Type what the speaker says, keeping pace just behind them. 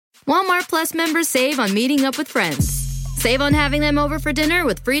Walmart Plus members save on meeting up with friends. Save on having them over for dinner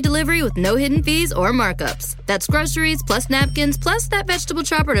with free delivery with no hidden fees or markups. That's groceries, plus napkins, plus that vegetable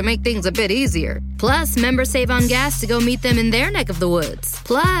chopper to make things a bit easier. Plus, members save on gas to go meet them in their neck of the woods.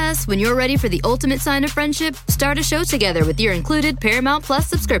 Plus, when you're ready for the ultimate sign of friendship, start a show together with your included Paramount Plus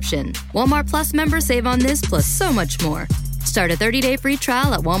subscription. Walmart Plus members save on this plus so much more. Start a 30-day free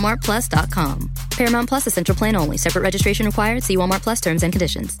trial at walmartplus.com. Paramount Plus Essential Plan only. Separate registration required. See Walmart Plus terms and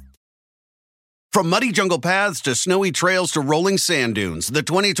conditions. From muddy jungle paths to snowy trails to rolling sand dunes, the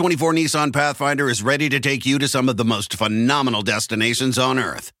 2024 Nissan Pathfinder is ready to take you to some of the most phenomenal destinations on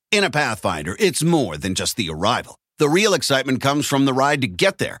Earth. In a Pathfinder, it's more than just the arrival. The real excitement comes from the ride to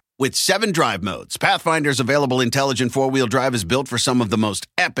get there. With 7 drive modes, Pathfinder's available intelligent four-wheel drive is built for some of the most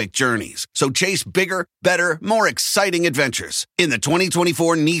epic journeys. So chase bigger, better, more exciting adventures in the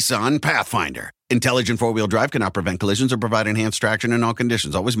 2024 Nissan Pathfinder. Intelligent four-wheel drive cannot prevent collisions or provide enhanced traction in all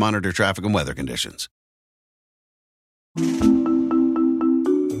conditions. Always monitor traffic and weather conditions.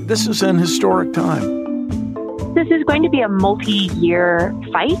 This is an historic time. This is going to be a multi-year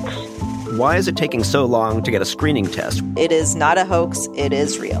fight. Why is it taking so long to get a screening test? It is not a hoax. It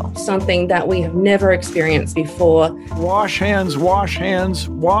is real. Something that we have never experienced before. Wash hands, wash hands,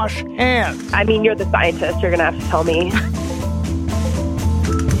 wash hands. I mean, you're the scientist. You're going to have to tell me.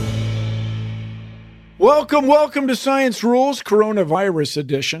 Welcome to Science Rules, Coronavirus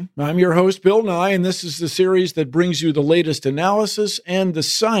Edition. I'm your host, Bill Nye, and this is the series that brings you the latest analysis and the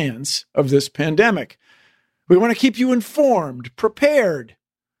science of this pandemic. We want to keep you informed, prepared,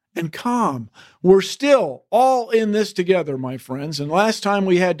 and calm. We're still all in this together, my friends. And last time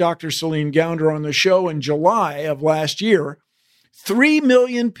we had Dr. Celine Gounder on the show in July of last year, 3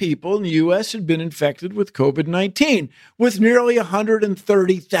 million people in the U.S. had been infected with COVID-19, with nearly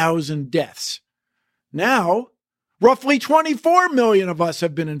 130,000 deaths. Now, roughly 24 million of us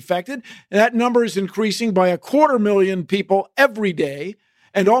have been infected. And that number is increasing by 250,000 people every day,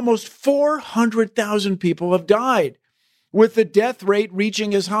 and almost 400,000 people have died, with the death rate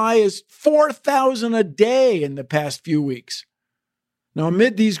reaching as high as 4,000 a day in the past few weeks. Now,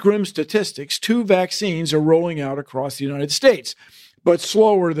 amid these grim statistics, 2 vaccines are rolling out across the United States, but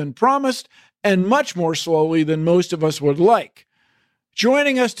slower than promised and much more slowly than most of us would like.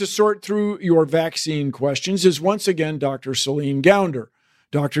 Joining us to sort through your vaccine questions is once again Dr. Celine Gounder.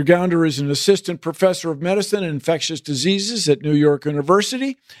 Dr. Gounder is an assistant professor of medicine and infectious diseases at New York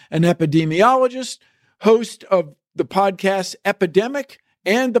University, an epidemiologist, host of the podcast Epidemic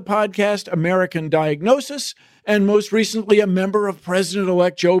and the podcast American Diagnosis, and most recently a member of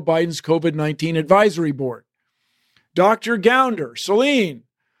President-elect Joe Biden's COVID-19 Advisory Board. Dr. Gounder, Celine,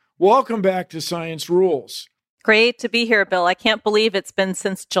 welcome back to Science Rules. Great to be here, Bill. I can't believe it's been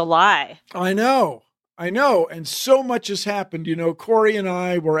since July. I know. And so much has happened. You know, Corey and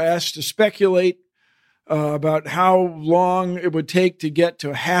I were asked to speculate about how long it would take to get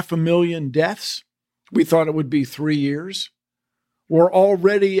to 500,000 deaths. We thought it would be 3 years. We're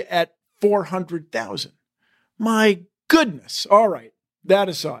already at 400,000. My goodness. All right. That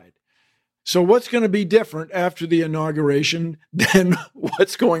aside. So what's going to be different after the inauguration than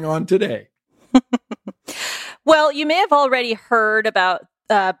what's going on today? Well, you may have already heard about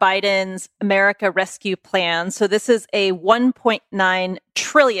Biden's America Rescue Plan. So this is a $1.9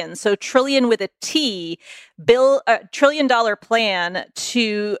 trillion, so trillion with a T, trillion-dollar plan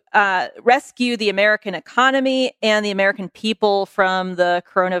to rescue the American economy and the American people from the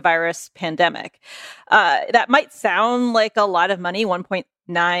coronavirus pandemic. That might sound like a lot of money, $1.9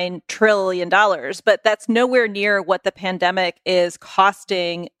 trillion, but that's nowhere near what the pandemic is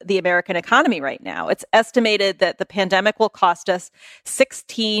costing the American economy right now. It's estimated that the pandemic will cost us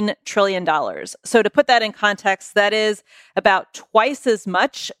 $16 trillion. So to put that in context, that is about twice as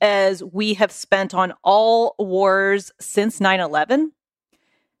much as we have spent on all wars since 9/11.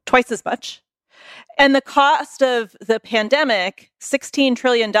 Twice as much. And the cost of the pandemic, $16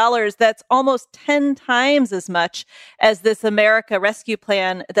 trillion, that's almost 10 times as much as this America Rescue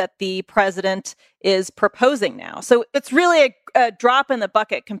Plan that the president is proposing now. So it's really a drop in the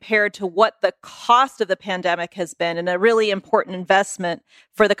bucket compared to what the cost of the pandemic has been, and a really important investment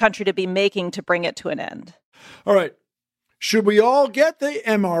for the country to be making to bring it to an end. All right. Should we all get the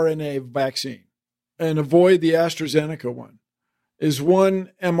mRNA vaccine and avoid the AstraZeneca one? Is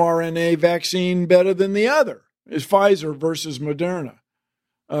one mRNA vaccine better than the other? Is Pfizer versus Moderna?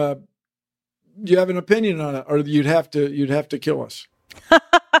 Do you have an opinion on it, or you'd have to kill us?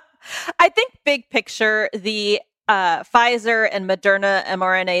 I think big picture, the Pfizer and Moderna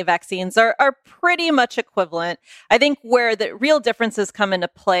mRNA vaccines are pretty much equivalent. I think where the real differences come into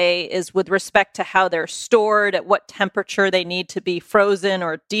play is with respect to how they're stored, at what temperature they need to be frozen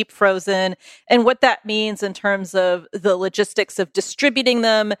or deep frozen, and what that means in terms of the logistics of distributing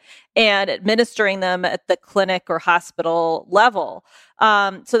them and administering them at the clinic or hospital level.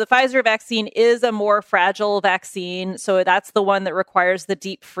 So the Pfizer vaccine is a more fragile vaccine. So that's the one that requires the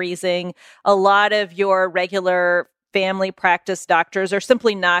deep freezing. A lot of your regular family practice doctors are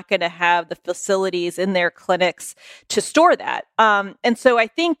simply not going to have the facilities in their clinics to store that. And so I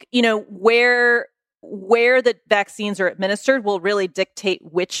think, where the vaccines are administered will really dictate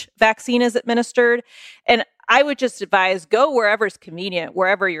which vaccine is administered. And I would just advise go wherever is convenient,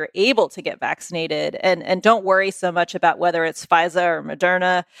 wherever you're able to get vaccinated, and don't worry so much about whether it's Pfizer or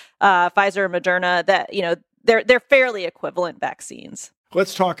Moderna, that, they're fairly equivalent vaccines.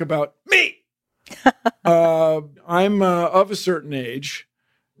 Let's talk about me. I'm of a certain age,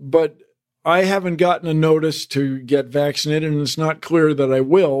 but I haven't gotten a notice to get vaccinated, and it's not clear that I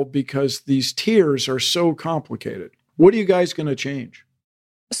will because these tiers are so complicated. What are you guys going to change?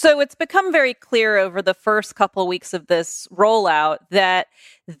 So it's become very clear over the first couple of weeks of this rollout that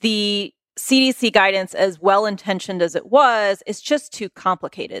the CDC guidance, as well-intentioned as it was, is just too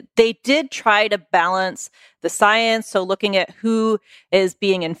complicated. They did try to balance the science, so looking at who is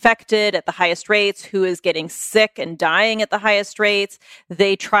being infected at the highest rates, who is getting sick and dying at the highest rates.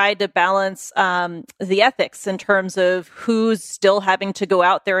 They tried to balance the ethics in terms of who's still having to go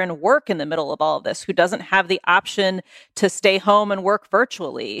out there and work in the middle of all of this, who doesn't have the option to stay home and work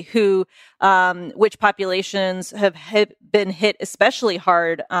virtually, which populations have been hit especially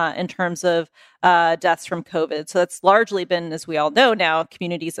hard in terms of deaths from COVID. So that's largely been, as we all know now,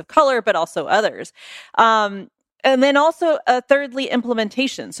 communities of color, but also others. And then also, thirdly,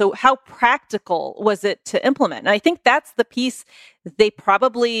 implementation. So how practical was it to implement? And I think that's the piece they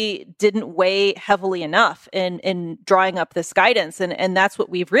probably didn't weigh heavily enough in drawing up this guidance. And that's what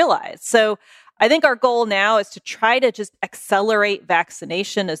we've realized. So I think our goal now is to try to just accelerate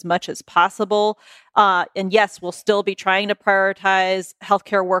vaccination as much as possible. And yes, we'll still be trying to prioritize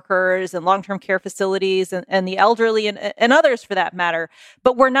healthcare workers and long-term care facilities and the elderly and others for that matter.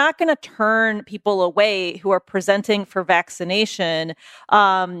 But we're not going to turn people away who are presenting for vaccination,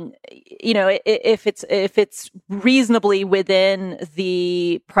 if it's reasonably within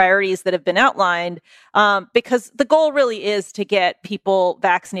the priorities that have been outlined, because the goal really is to get people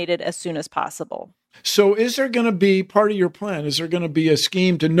vaccinated as soon as possible. So is there going to be part of your plan? Is there going to be a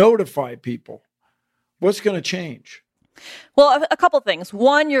scheme to notify people? What's going to change? Well, a couple things.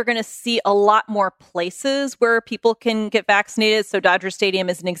 One, you're going to see a lot more places where people can get vaccinated. So Dodger Stadium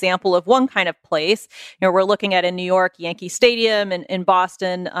is an example of one kind of place. We're looking at in New York, Yankee Stadium, and in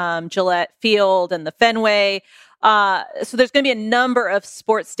Boston, Gillette Field and the Fenway. So there's going to be a number of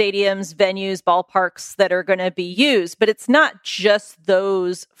sports stadiums, venues, ballparks that are going to be used. But it's not just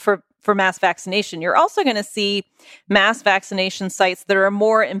those for mass vaccination. You're also going to see mass vaccination sites that are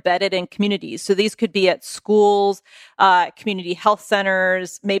more embedded in communities. So these could be at schools, community health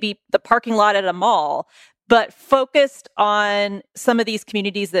centers, maybe the parking lot at a mall, but focused on some of these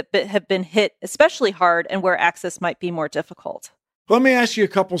communities that have been hit especially hard and where access might be more difficult. Let me ask you a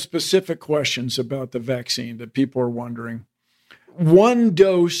couple specific questions about the vaccine that people are wondering. One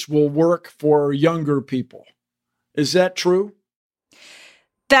dose will work for younger people. Is that true?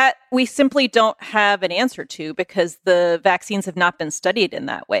 That we simply don't have an answer to because the vaccines have not been studied in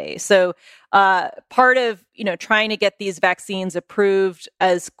that way. So part of trying to get these vaccines approved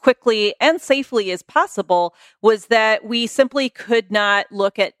as quickly and safely as possible was that we simply could not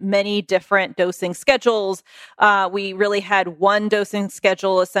look at many different dosing schedules. We really had one dosing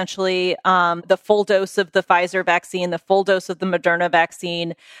schedule, essentially the full dose of the Pfizer vaccine, the full dose of the Moderna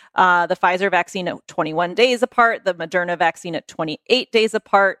vaccine, the Pfizer vaccine at 21 days apart, the Moderna vaccine at 28 days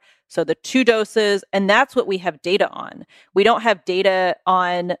apart. So the two doses, and that's what we have data on. We don't have data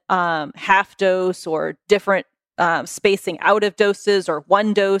on half dose or different spacing out of doses or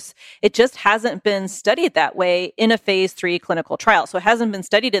one dose. It just hasn't been studied that way in a phase 3 clinical trial. So it hasn't been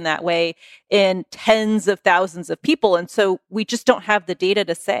studied in that way in tens of thousands of people. And so we just don't have the data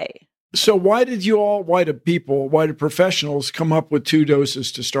to say. So why did professionals come up with two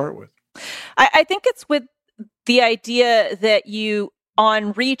doses to start with? I think it's with the idea that you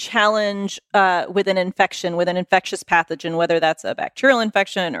on re-challenge with an infection, with an infectious pathogen, whether that's a bacterial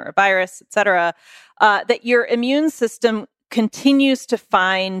infection or a virus, et cetera, that your immune system continues to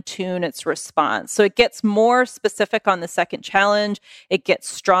fine-tune its response. So it gets more specific on the second challenge, it gets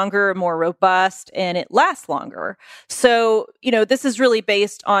stronger, more robust, and it lasts longer. So, this is really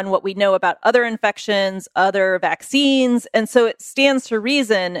based on what we know about other infections, other vaccines, and so it stands to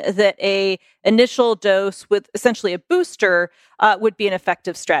reason that a initial dose with essentially a booster would be an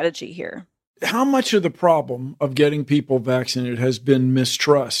effective strategy here. How much of the problem of getting people vaccinated has been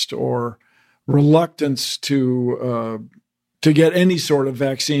mistrust or reluctance to get any sort of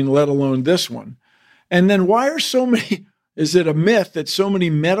vaccine, let alone this one? And then why are so many, is it a myth that so many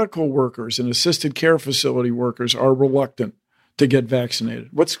medical workers and assisted care facility workers are reluctant to get vaccinated?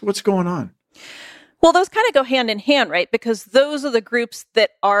 What's going on? Well, those kind of go hand in hand, right? Because those are the groups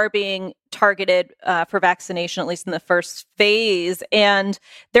that are being targeted for vaccination, at least in the first phase. And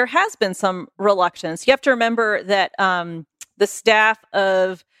there has been some reluctance. You have to remember that the staff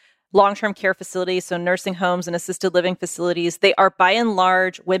of long-term care facilities, so nursing homes and assisted living facilities, they are by and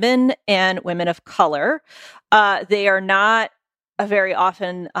large women and women of color. They are not very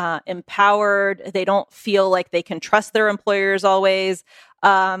often empowered. They don't feel like they can trust their employers always.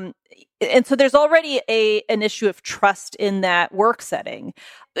 And so there's already an issue of trust in that work setting.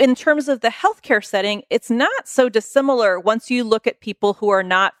 In terms of the healthcare setting, it's not so dissimilar once you look at people who are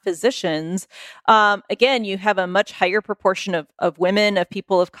not physicians. Again, you have a much higher proportion of women, of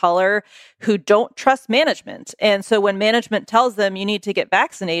people of color who don't trust management. And so when management tells them you need to get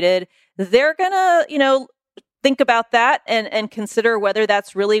vaccinated, they're going to, think about that and consider whether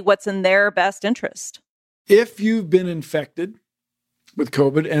that's really what's in their best interest. If you've been infected with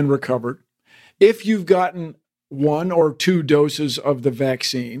COVID and recovered, if you've gotten 1 or 2 doses of the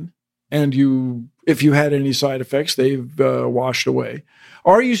vaccine and if you had any side effects, they've washed away,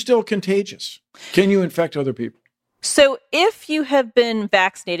 are you still contagious? Can you infect other people? So if you have been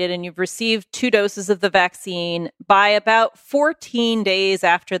vaccinated and you've received 2 doses of the vaccine, by about 14 days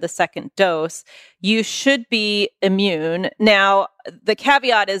after the second dose, you should be immune. Now, the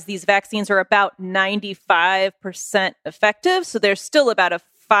caveat is these vaccines are about 95% effective, so there's still about a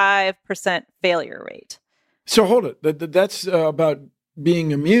 5% failure rate. So hold it. That's about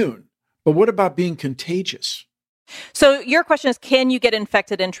being immune. But what about being contagious? So your question is, can you get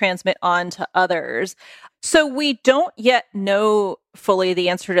infected and transmit on to others? So we don't yet know fully the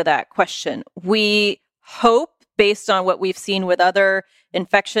answer to that question. We hope, based on what we've seen with other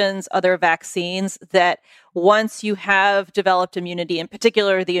infections, other vaccines, that once you have developed immunity, in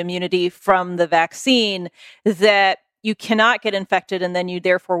particular the immunity from the vaccine, that you cannot get infected and then you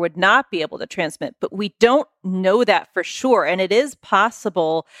therefore would not be able to transmit. But we don't know that for sure. And it is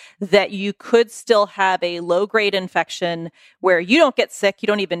possible that you could still have a low-grade infection where you don't get sick, you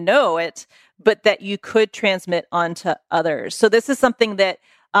don't even know it, but that you could transmit onto others. So this is something that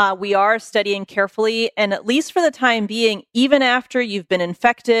we are studying carefully. And at least for the time being, even after you've been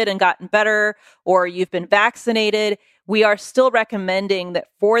infected and gotten better or you've been vaccinated, we are still recommending that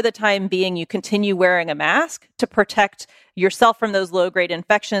for the time being, you continue wearing a mask to protect yourself from those low-grade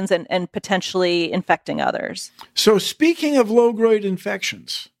infections and potentially infecting others. So speaking of low-grade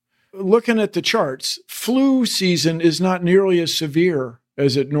infections, looking at the charts, flu season is not nearly as severe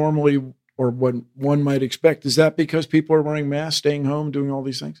as it normally or what one might expect. Is that because people are wearing masks, staying home, doing all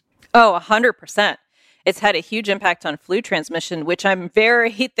these things? Oh, 100%. It's had a huge impact on flu transmission, which I'm very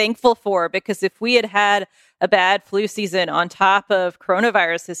thankful for, because if we had had a bad flu season on top of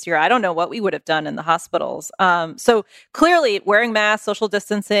coronavirus this year, I don't know what we would have done in the hospitals. So clearly wearing masks, social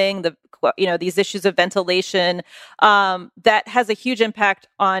distancing, these issues of ventilation, that has a huge impact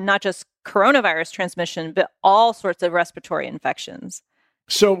on not just coronavirus transmission, but all sorts of respiratory infections.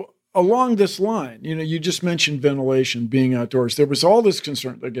 So along this line, you just mentioned ventilation, being outdoors. There was all this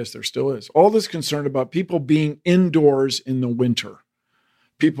concern, I guess there still is, all this concern about people being indoors in the winter.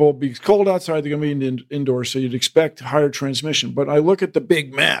 People, be cold outside, they're going to be indoors, so you'd expect higher transmission. But I look at the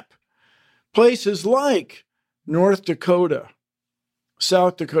big map. Places like North Dakota,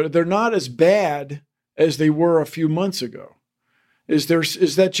 South Dakota, they're not as bad as they were a few months ago. Is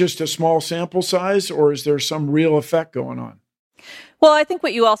that just a small sample size, or is there some real effect going on? Well, I think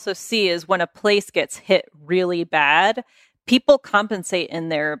what you also see is when a place gets hit really bad, people compensate in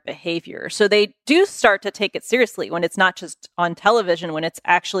their behavior. So they do start to take it seriously when it's not just on television, when it's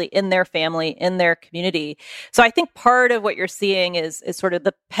actually in their family, in their community. So I think part of what you're seeing is sort of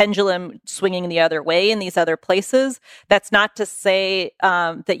the pendulum swinging the other way in these other places. That's not to say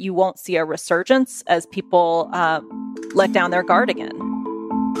that you won't see a resurgence as people let down their guard again.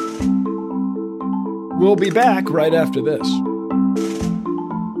 We'll be back right after this.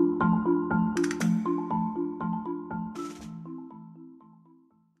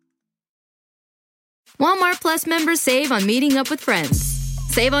 Walmart Plus members save on meeting up with friends.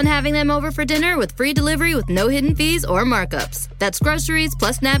 Save on having them over for dinner with free delivery with no hidden fees or markups. That's groceries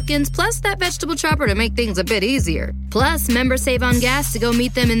plus napkins plus that vegetable chopper to make things a bit easier. Plus, members save on gas to go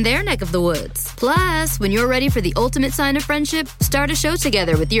meet them in their neck of the woods. Plus, when you're ready for the ultimate sign of friendship, start a show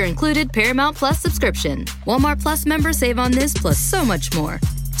together with your included Paramount Plus subscription. Walmart Plus members save on this plus so much more.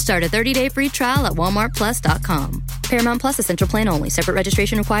 Start a 30-day free trial at walmartplus.com. Paramount Plus Essential Plan only. Separate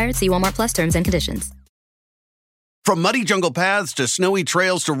registration required. See Walmart Plus terms and conditions. From muddy jungle paths to snowy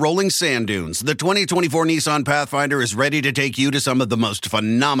trails to rolling sand dunes, the 2024 Nissan Pathfinder is ready to take you to some of the most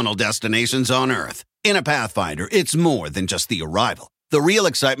phenomenal destinations on Earth. In a Pathfinder, it's more than just the arrival. The real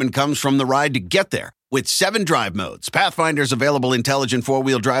excitement comes from the ride to get there. With 7 drive modes, Pathfinder's available intelligent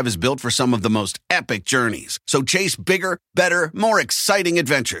 4-wheel drive is built for some of the most epic journeys. So chase bigger, better, more exciting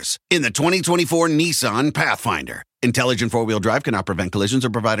adventures in the 2024 Nissan Pathfinder. Intelligent 4-wheel drive cannot prevent collisions or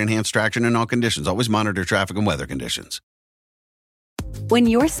provide enhanced traction in all conditions. Always monitor traffic and weather conditions. When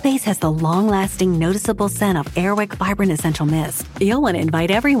your space has the long-lasting, noticeable scent of Airwick Vibrant Essential Mist, you'll want to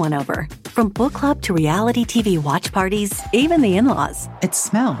invite everyone over. From book club to reality TV watch parties, even the in-laws. It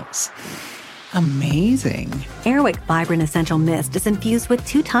smells amazing. Airwick Vibrant Essential Mist is infused with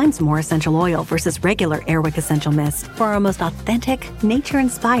 2 times more essential oil versus regular Airwick Essential Mist for our most authentic,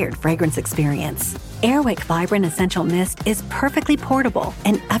 nature-inspired fragrance experience. Airwick Vibrant Essential Mist is perfectly portable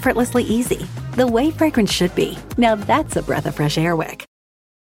and effortlessly easy, the way fragrance should be. Now that's a breath of fresh Airwick.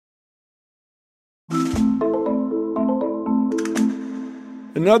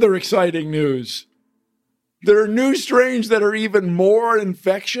 Another exciting news. There are new strains that are even more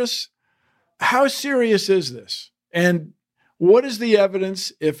infectious. How serious is this? And what is the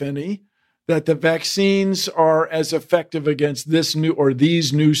evidence, if any, that the vaccines are as effective against this new or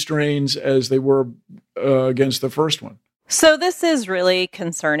these new strains as they were against the first one? So this is really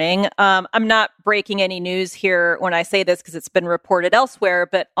concerning. I'm not breaking any news here when I say this because it's been reported elsewhere,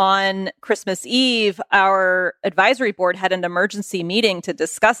 but on Christmas Eve, our advisory board had an emergency meeting to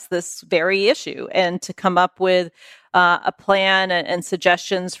discuss this very issue and to come up with a plan and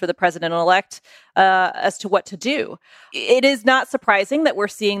suggestions for the president-elect as to what to do. It is not surprising that we're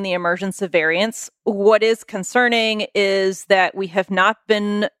seeing the emergence of variants. What is concerning is that we have not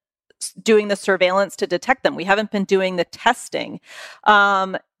been doing the surveillance to detect them. We haven't been doing the testing.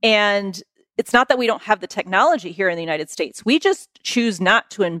 And it's not that we don't have the technology here in the United States. We just choose not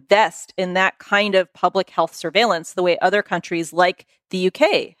to invest in that kind of public health surveillance the way other countries like the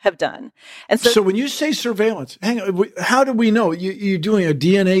UK have done. And so when you say surveillance, hang on, how do we know? You doing a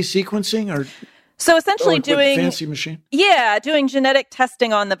DNA sequencing or? So essentially doing fancy machine? Yeah, doing genetic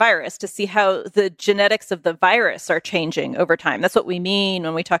testing on the virus to see how the genetics of the virus are changing over time. That's what we mean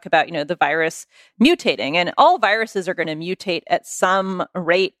when we talk about, the virus mutating. And all viruses are going to mutate at some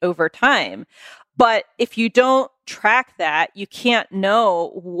rate over time. But if you don't track that, you can't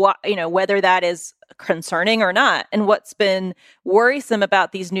know whether that is concerning or not. And what's been worrisome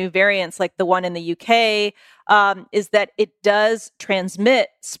about these new variants, like the one in the UK, is that it does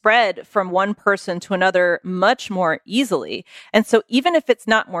spread from one person to another much more easily. And so even if it's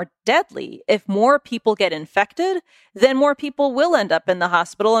not more deadly, if more people get infected, then more people will end up in the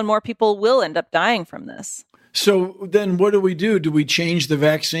hospital and more people will end up dying from this. So then what do we do? Do we change the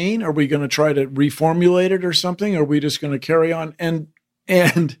vaccine? Are we going to try to reformulate it or something? Are we just going to carry on?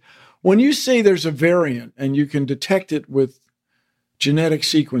 And when you say there's a variant and you can detect it with genetic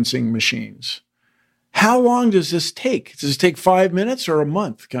sequencing machines, how long does this take? Does it take 5 minutes or a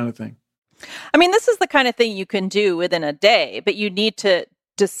month kind of thing? I mean, this is the kind of thing you can do within a day, but you need to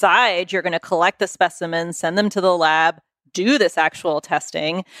decide you're going to collect the specimens, send them to the lab, do this actual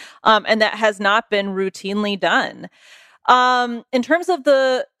testing, and that has not been routinely done. In terms of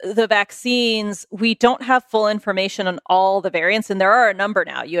the vaccines, we don't have full information on all the variants, and there are a number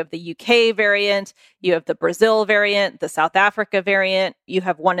now. You have the UK variant, you have the Brazil variant, the South Africa variant, you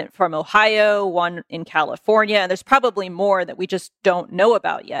have one from Ohio, one in California, and there's probably more that we just don't know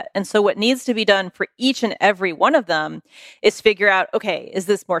about yet. And so what needs to be done for each and every one of them is figure out, okay, is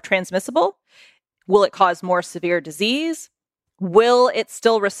this more transmissible? Will it cause more severe disease? Will it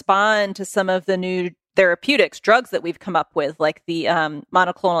still respond to some of the new therapeutics, drugs that we've come up with, like the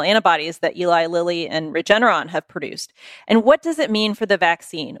monoclonal antibodies that Eli Lilly and Regeneron have produced? And what does it mean for the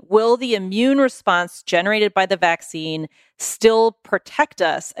vaccine? Will the immune response generated by the vaccine still protect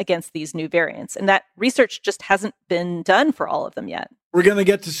us against these new variants? And that research just hasn't been done for all of them yet. We're going to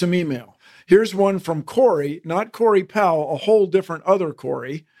get to some email. Here's one from Corey, not Corey Powell, a whole different other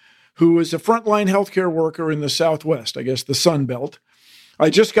Corey, who is a frontline healthcare worker in the Southwest, I guess the Sun Belt. I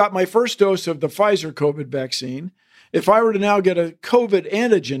just got my first dose of the Pfizer COVID vaccine. If I were to now get a COVID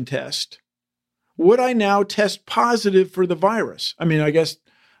antigen test, would I now test positive for the virus? I mean, I guess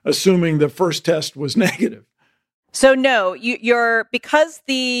assuming the first test was negative. So no, you're because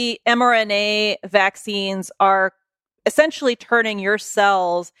the mRNA vaccines are essentially turning your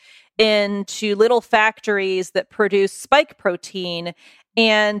cells into little factories that produce spike protein,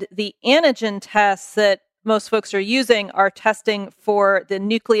 and the antigen tests that most folks are using are testing for the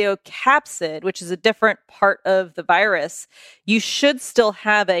nucleocapsid, which is a different part of the virus. You should still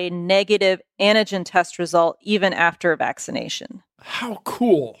have a negative antigen test result even after vaccination. How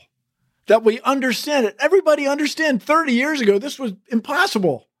cool that we understand it. Everybody understand 30 years ago, this was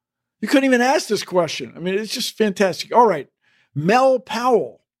impossible. You couldn't even ask this question. I mean, it's just fantastic. All right. Mel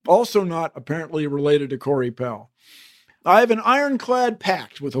Powell, also not apparently related to Corey Powell. I have an ironclad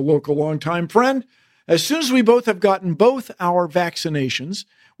pact with a local longtime friend. As soon as we both have gotten both our vaccinations,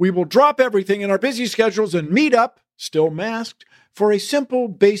 we will drop everything in our busy schedules and meet up, still masked, for a simple,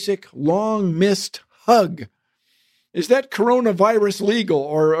 basic, long-missed hug. Is that coronavirus legal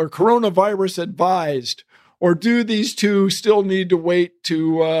or coronavirus advised? Or do these two still need to wait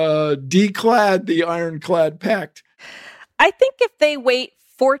to declad the ironclad pact? I think if they wait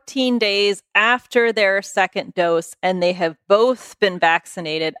 14 days after their second dose and they have both been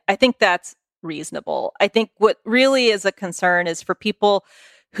vaccinated, I think that's reasonable. I think what really is a concern is for people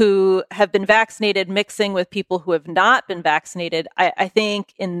who have been vaccinated mixing with people who have not been vaccinated. I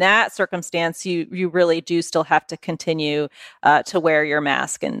think in that circumstance, you really do still have to continue to wear your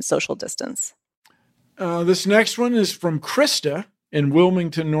mask and social distance. This next one is from Krista in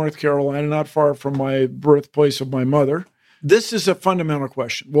Wilmington, North Carolina, not far from my birthplace of my mother. This is a fundamental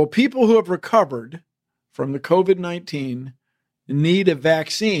question. Will people who have recovered from the COVID-19 need a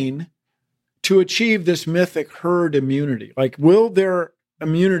vaccine to achieve this mythic herd immunity? Like, will their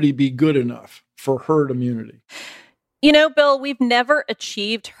immunity be good enough for herd immunity? You know, Bill, we've never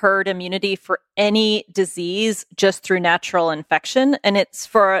achieved herd immunity for any disease just through natural infection. And it's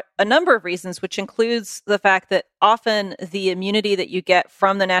for a number of reasons, which includes the fact that often the immunity that you get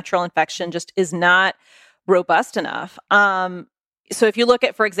from the natural infection just is not robust enough. So if you look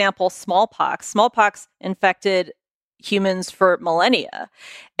at, for example, smallpox infected humans for millennia,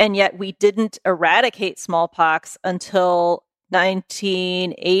 and yet we didn't eradicate smallpox until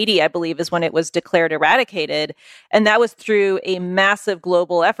 1980, I believe, is when it was declared eradicated. And that was through a massive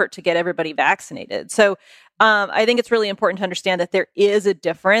global effort to get everybody vaccinated. So I think it's really important to understand that there is a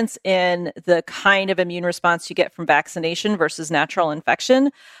difference in the kind of immune response you get from vaccination versus natural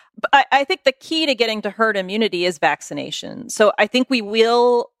infection. But I think the key to getting to herd immunity is vaccination. So I think we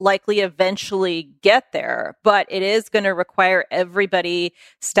will likely eventually get there, but it is going to require everybody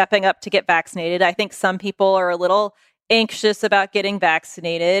stepping up to get vaccinated. I think some people are a little anxious about getting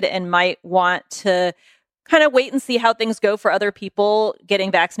vaccinated and might want to kind of wait and see how things go for other people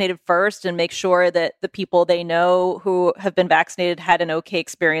getting vaccinated first and make sure that the people they know who have been vaccinated had an okay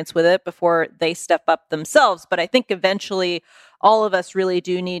experience with it before they step up themselves. But I think eventually all of us really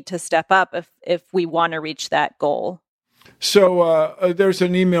do need to step up if we want to reach that goal. So there's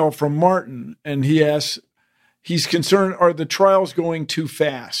an email from Martin, and he asks, he's concerned, are the trials going too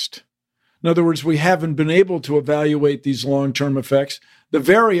fast? In other words, we haven't been able to evaluate these long-term effects, the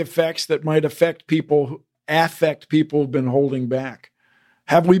very effects that might affect people who've been holding back.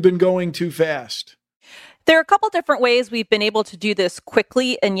 Have we been going too fast? There are a couple different ways we've been able to do this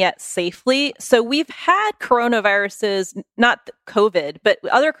quickly and yet safely. So we've had coronaviruses, not COVID, but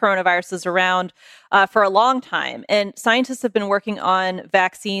other coronaviruses around for a long time. And scientists have been working on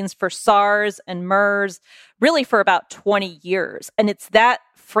vaccines for SARS and MERS really for about 20 years. And it's that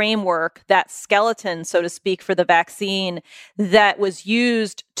framework, that skeleton, so to speak, for the vaccine that was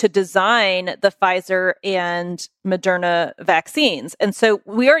used to design the Pfizer and Moderna vaccines. And so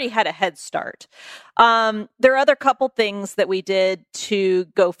we already had a head start. There are other couple things that we did to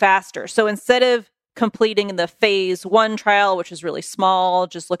go faster. So instead of completing the phase 1 trial, which is really small,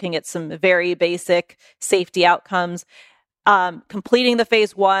 just looking at some very basic safety outcomes, completing the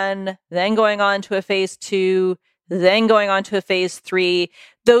phase 1, then going on to a phase 2, then going on to a phase 3,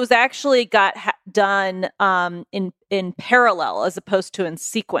 those actually got done in parallel as opposed to in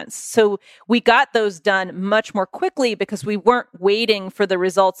sequence. So we got those done much more quickly because we weren't waiting for the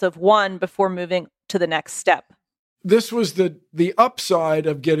results of one before moving to the next step. This was the upside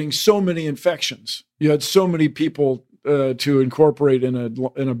of getting so many infections. You had so many people to incorporate in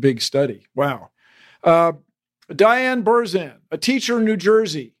a big study. Wow. Diane Burzan, a teacher in New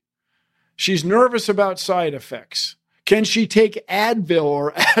Jersey. She's nervous about side effects. Can she take Advil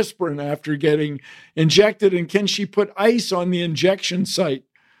or aspirin after getting injected? And can she put ice on the injection site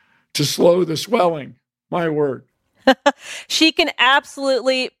to slow the swelling? My word. She can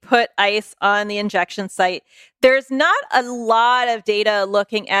absolutely put ice on the injection site. There's not a lot of data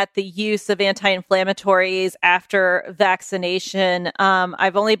looking at the use of anti-inflammatories after vaccination.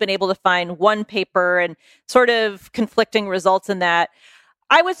 I've only been able to find one paper and sort of conflicting results in that.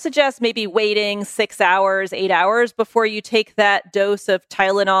 I would suggest maybe waiting 6 hours, 8 hours before you take that dose of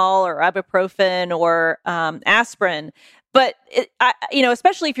Tylenol or ibuprofen or aspirin. But,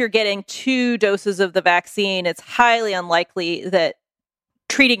 especially if you're getting 2 doses of the vaccine, it's highly unlikely that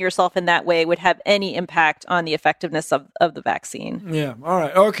treating yourself in that way would have any impact on the effectiveness of the vaccine. Yeah. All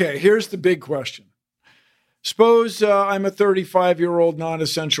right. Okay. Here's the big question. Suppose I'm a 35-year-old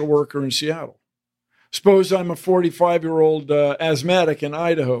non-essential worker in Seattle. Suppose I'm a 45-year-old asthmatic in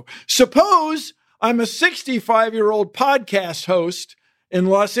Idaho. Suppose I'm a 65-year-old podcast host in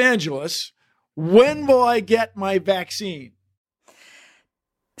Los Angeles. When will I get my vaccine?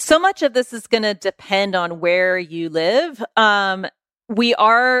 So much of this is going to depend on where you live. We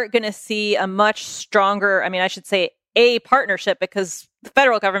are going to see a much stronger, a partnership, because the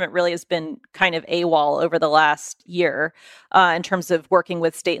federal government really has been kind of AWOL over the last year in terms of working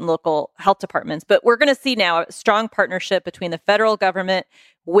with state and local health departments. But we're going to see now a strong partnership between the federal government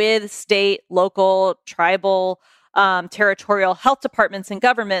with state, local, tribal, territorial health departments and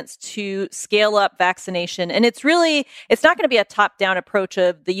governments to scale up vaccination. And it's not going to be a top-down approach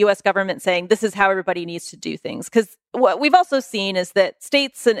of the U.S. government saying this is how everybody needs to do things. Because what we've also seen is that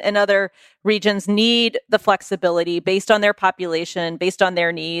states and other regions need the flexibility based on their population, based on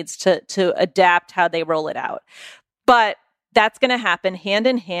their needs to adapt how they roll it out. But that's going to happen hand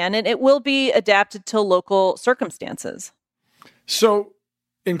in hand, and it will be adapted to local circumstances. So,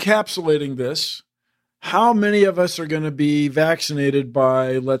 encapsulating this, how many of us are going to be vaccinated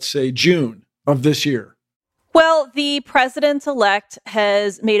by, let's say, June of this year? Well, the president-elect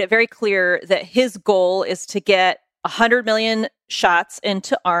has made it very clear that his goal is to get 100 million shots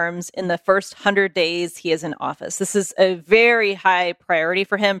into arms in the first 100 days he is in office. This is a very high priority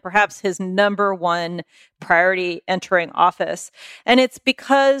for him, perhaps his number one priority entering office. And it's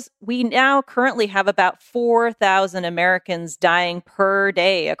because we now currently have about 4,000 Americans dying per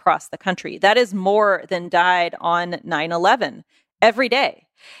day across the country. That is more than died on 9/11 every day.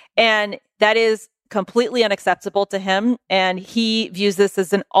 And that is completely unacceptable to him. And he views this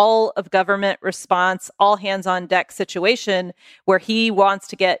as an all of government response, all hands on deck situation where he wants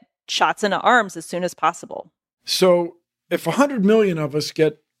to get shots into arms as soon as possible. So if 100 million of us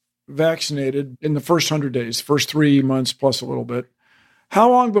get vaccinated in the first 100 days, first 3 months plus a little bit, how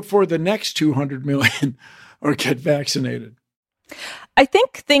long before the next 200 million are get vaccinated? I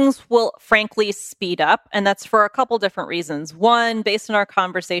think things will frankly speed up, and that's for a couple different reasons. One, based on our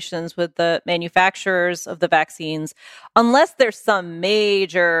conversations with the manufacturers of the vaccines, unless there's some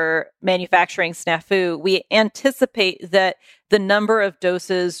major manufacturing snafu, we anticipate that the number of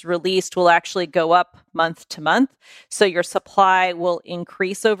doses released will actually go up month to month. So your supply will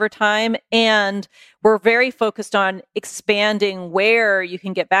increase over time. And we're very focused on expanding where you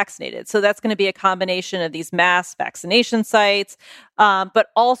can get vaccinated. So that's going to be a combination of these mass vaccination sites, but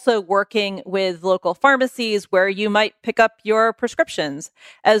also working with local pharmacies where you might pick up your prescriptions,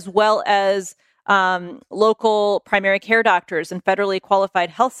 as well as local primary care doctors and federally qualified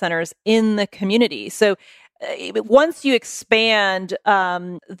health centers in the community. So once you expand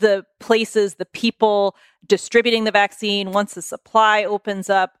the places, the people distributing the vaccine, once the supply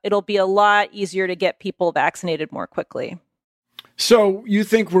opens up, it'll be a lot easier to get people vaccinated more quickly. So you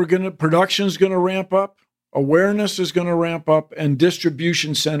think production is going to ramp up, awareness is going to ramp up, and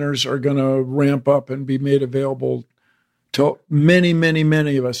distribution centers are going to ramp up and be made available to many, many,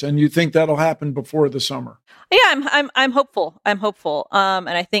 many of us. And you think that'll happen before the summer? Yeah, I'm hopeful. And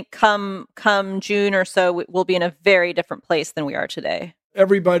I think come June or so, we'll be in a very different place than we are today.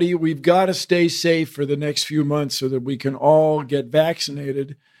 Everybody, we've got to stay safe for the next few months so that we can all get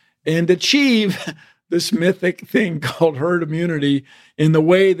vaccinated and achieve this mythic thing called herd immunity in the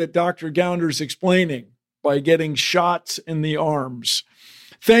way that Dr. Gounder's explaining, by getting shots in the arms.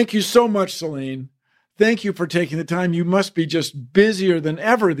 Thank you so much, Celine. Thank you for taking the time. You must be just busier than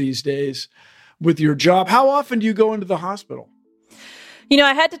ever these days with your job. How often do you go into the hospital?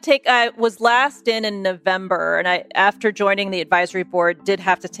 I was last in November, and after joining the advisory board, did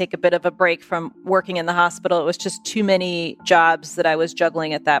have to take a bit of a break from working in the hospital. It was just too many jobs that I was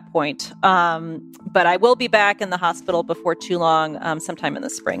juggling at that point. But I will be back in the hospital before too long, sometime in the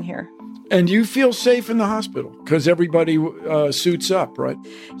spring here. And you feel safe in the hospital because everybody suits up, right?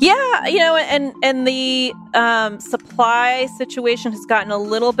 Yeah, and the supply situation has gotten a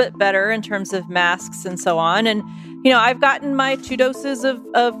little bit better in terms of masks and so on. And I've gotten my 2 doses of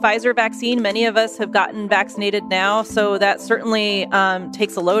Pfizer vaccine. Many of us have gotten vaccinated now, so that certainly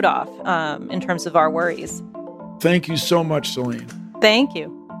takes a load off in terms of our worries. Thank you so much, Celine. Thank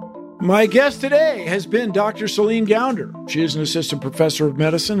you. My guest today has been Dr. Celine Gounder. She is an assistant professor of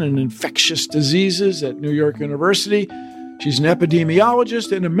medicine and infectious diseases at New York University. She's an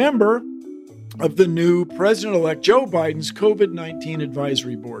epidemiologist and a member of the new President-elect Joe Biden's COVID-19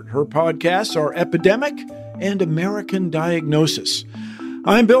 Advisory Board. Her podcasts are Epidemic and American Diagnosis.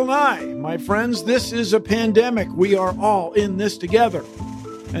 I'm Bill Nye. My friends, this is a pandemic. We are all in this together.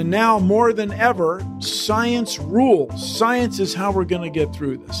 And now more than ever, science rules. Science is how we're going to get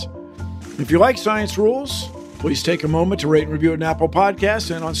through this. If you like Science Rules, please take a moment to rate and review it in Apple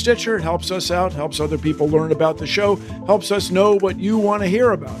Podcasts and on Stitcher. It helps us out, helps other people learn about the show, helps us know what you want to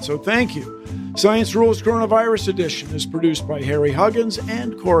hear about. So thank you. Science Rules Coronavirus Edition is produced by Harry Huggins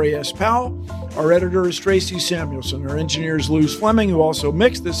and Corey S. Powell. Our editor is Tracy Samuelson. Our engineer is Luz Fleming, who also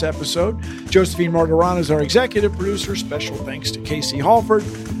mixed this episode. Josephine Margarana is our executive producer. Special thanks to Casey Halford.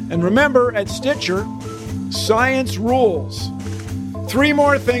 And remember, at Stitcher, Science Rules. 3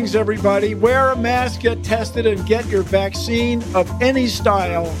 more things, everybody. Wear a mask, get tested, and get your vaccine of any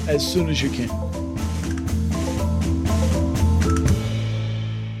style as soon as you can.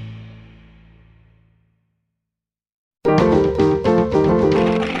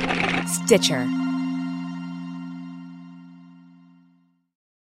 Stitcher.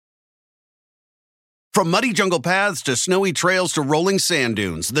 From muddy jungle paths to snowy trails to rolling sand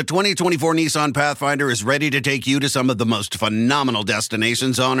dunes, the 2024 Nissan Pathfinder is ready to take you to some of the most phenomenal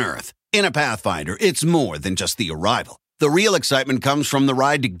destinations on Earth. In a Pathfinder, it's more than just the arrival. The real excitement comes from the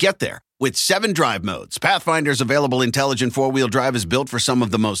ride to get there. With 7 drive modes, Pathfinder's available intelligent 4-wheel drive is built for some of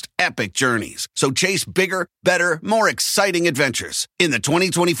the most epic journeys. So chase bigger, better, more exciting adventures in the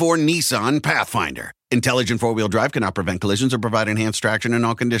 2024 Nissan Pathfinder. Intelligent 4-wheel drive cannot prevent collisions or provide enhanced traction in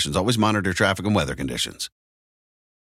all conditions. Always monitor traffic and weather conditions.